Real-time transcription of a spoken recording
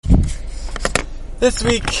This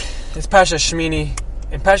week is Pasha Shmini.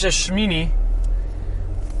 In Pasha Shmini,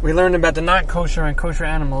 we learned about the not kosher and kosher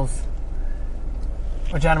animals.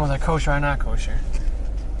 Which animals are kosher or not kosher.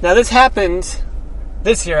 Now this happened,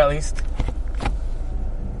 this year at least,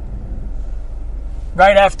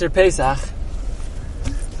 right after Pesach.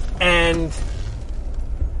 And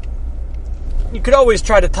you could always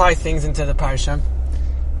try to tie things into the parsha,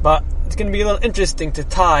 but it's going to be a little interesting to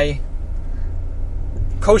tie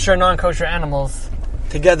kosher and non-kosher animals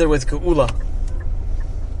together with Geula.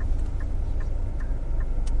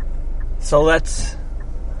 So let's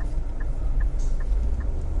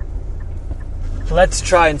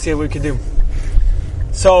try and see what we can do.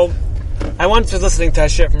 So I once was listening to a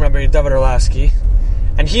shir from Rabbi David Orlowski,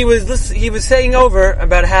 and he was saying over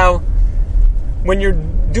about how when you're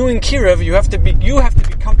doing kiruv, you have to be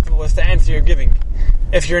comfortable with the answer you're giving.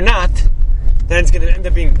 If you're not, then it's going to end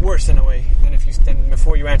up being worse in a way than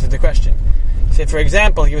before you answered the question. Say, for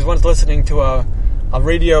example, he was once listening to a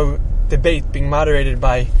radio debate being moderated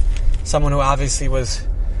by someone who obviously was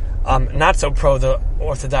not so pro the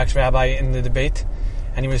Orthodox rabbi in the debate,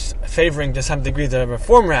 and he was favoring to some degree the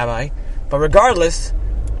Reform rabbi. But regardless,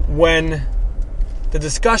 when the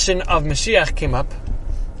discussion of Mashiach came up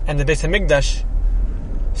and the Beis HaMikdash,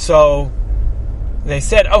 so they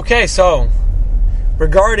said, okay, so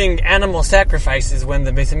regarding animal sacrifices when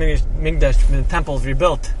the Beis HaMikdash, when the temple is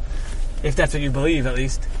rebuilt, if that's what you believe at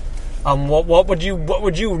least, what would you,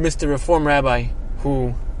 Mr. Reform Rabbi,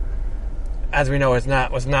 who, as we know, was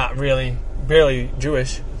not really barely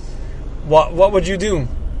Jewish, what would you do?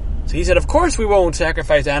 So he said, of course we won't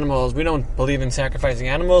sacrifice animals. We don't believe in sacrificing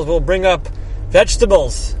animals. We'll bring up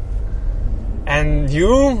vegetables. And you,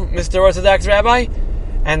 Mr. Orthodox Rabbi?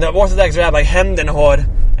 And the Orthodox Rabbi hemmed and hawed,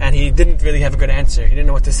 and he didn't really have a good answer. He didn't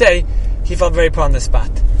know what to say. He felt very put on the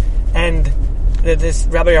spot. And this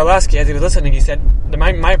Rabbi Orlowski, as he was listening, he said,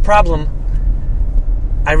 my problem,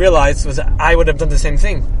 I realized, was that I would have done the same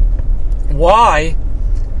thing. Why?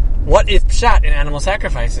 What is pshat in animal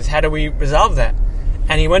sacrifices? How do we resolve that?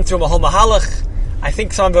 And he went through a whole mahalach. I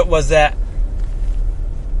think some of it was that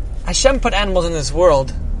Hashem put animals in this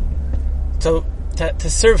world to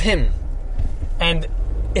serve Him. And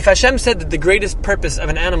if Hashem said that the greatest purpose of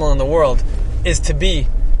an animal in the world is to be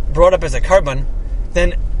brought up as a korban,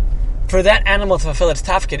 then for that animal to fulfill its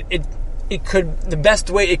tafkid, it could, the best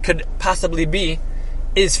way it could possibly be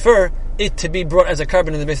is for it to be brought as a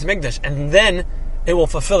korban in the Beis HaMikdash, and then it will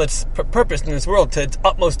fulfill its purpose in this world to its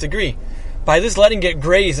utmost degree. By this letting it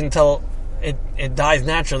graze until it dies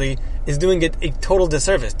naturally is doing it a total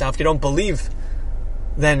disservice. Now, if you don't believe,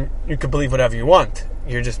 then you can believe whatever you want.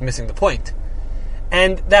 You're just missing the point.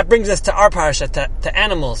 And that brings us to our parasha, to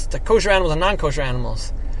animals, to kosher animals and non-kosher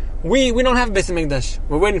animals. We don't have a Beis HaMikdash.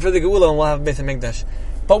 We're waiting for the Geula and we'll have a Beis HaMikdash.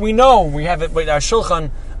 But we know we have it with our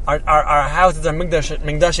shulchan, our houses are Mikdash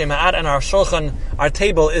Ma'at, and our shulchan, our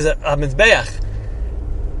table is a mizbeach.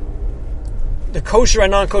 The kosher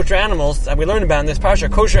and non-kosher animals that we learn about in this parasha,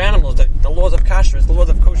 kosher animals, the laws of kashrus, the laws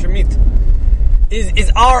of kosher meat, is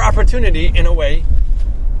our opportunity in a way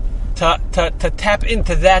to tap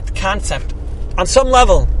into that concept on some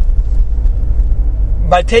level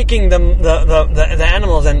by taking the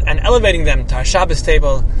animals and elevating them to our Shabbos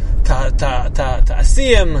table, to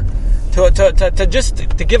asiyim,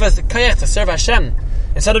 to give us the kayach to serve Hashem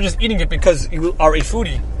instead of just eating it because you are a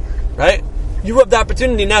foodie, right? You have the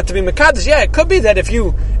opportunity now to be mekadosh. Yeah, it could be that if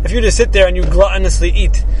you just sit there and you gluttonously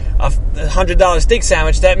eat a $100 steak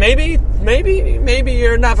sandwich, that maybe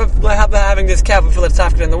you're not having this kav fulfill its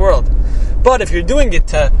tafkid in the world. But if you're doing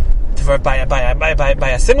it by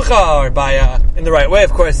a simcha, or in the right way,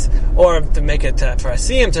 of course, or to make it for a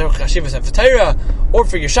siyum, to chashivas of Torah, or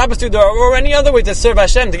for your Shabbos Tudah, or any other way to serve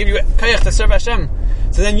Hashem, to give you kayach to serve Hashem.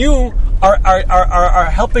 So then you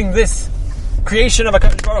are helping this creation of a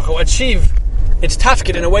Kadosh Baruch Hu achieve its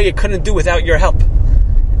tafkid in a way it couldn't do without your help.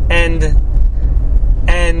 And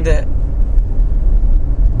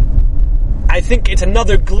I think it's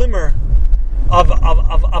another glimmer of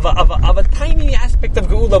a tiny aspect of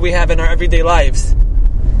Geula we have in our everyday lives.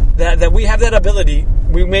 That we have that ability.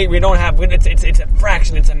 We don't have. It's a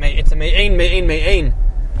fraction. It's a me'ain.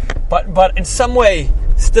 But in some way,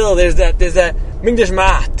 still there's that Mikdash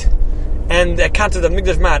Ma'at, and that concept of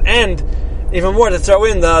Mikdash Ma'at, and even more to throw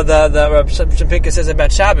in the Rav Shapinka says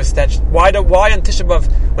about Shabbos, that why on Tisha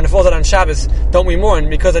B'Av, when it falls out on Shabbos, don't we mourn?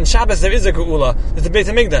 Because on Shabbos there is a Geula, there's a Beit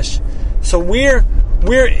HaMikdash. So where's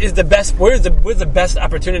the best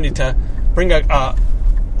opportunity to bring a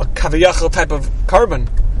kaviyachal type of korban?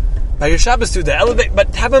 by your Shabbos to elevate,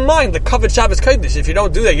 but have in mind the covered Shabbos Kodesh. If you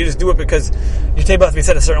don't do that, you just do it because your table has to be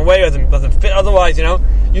set a certain way or doesn't fit otherwise,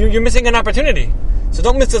 you're missing an opportunity. So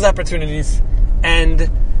don't miss those opportunities. And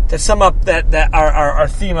to sum up that our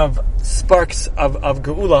theme of sparks of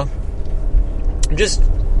Geula, just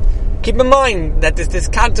keep in mind that this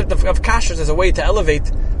concept of kashrus is a way to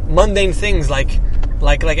elevate mundane things like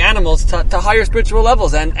animals to higher spiritual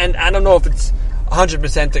levels. And I don't know if it's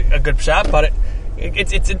 100% a good pshat, but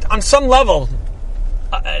it's on some level.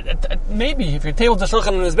 Maybe if your table is shulchan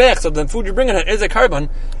and mizbeach, so the food you're bringing is a carbon,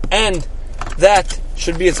 and that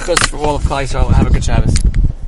should be a chus for all of Klal Yisrael. Have a good Shabbos.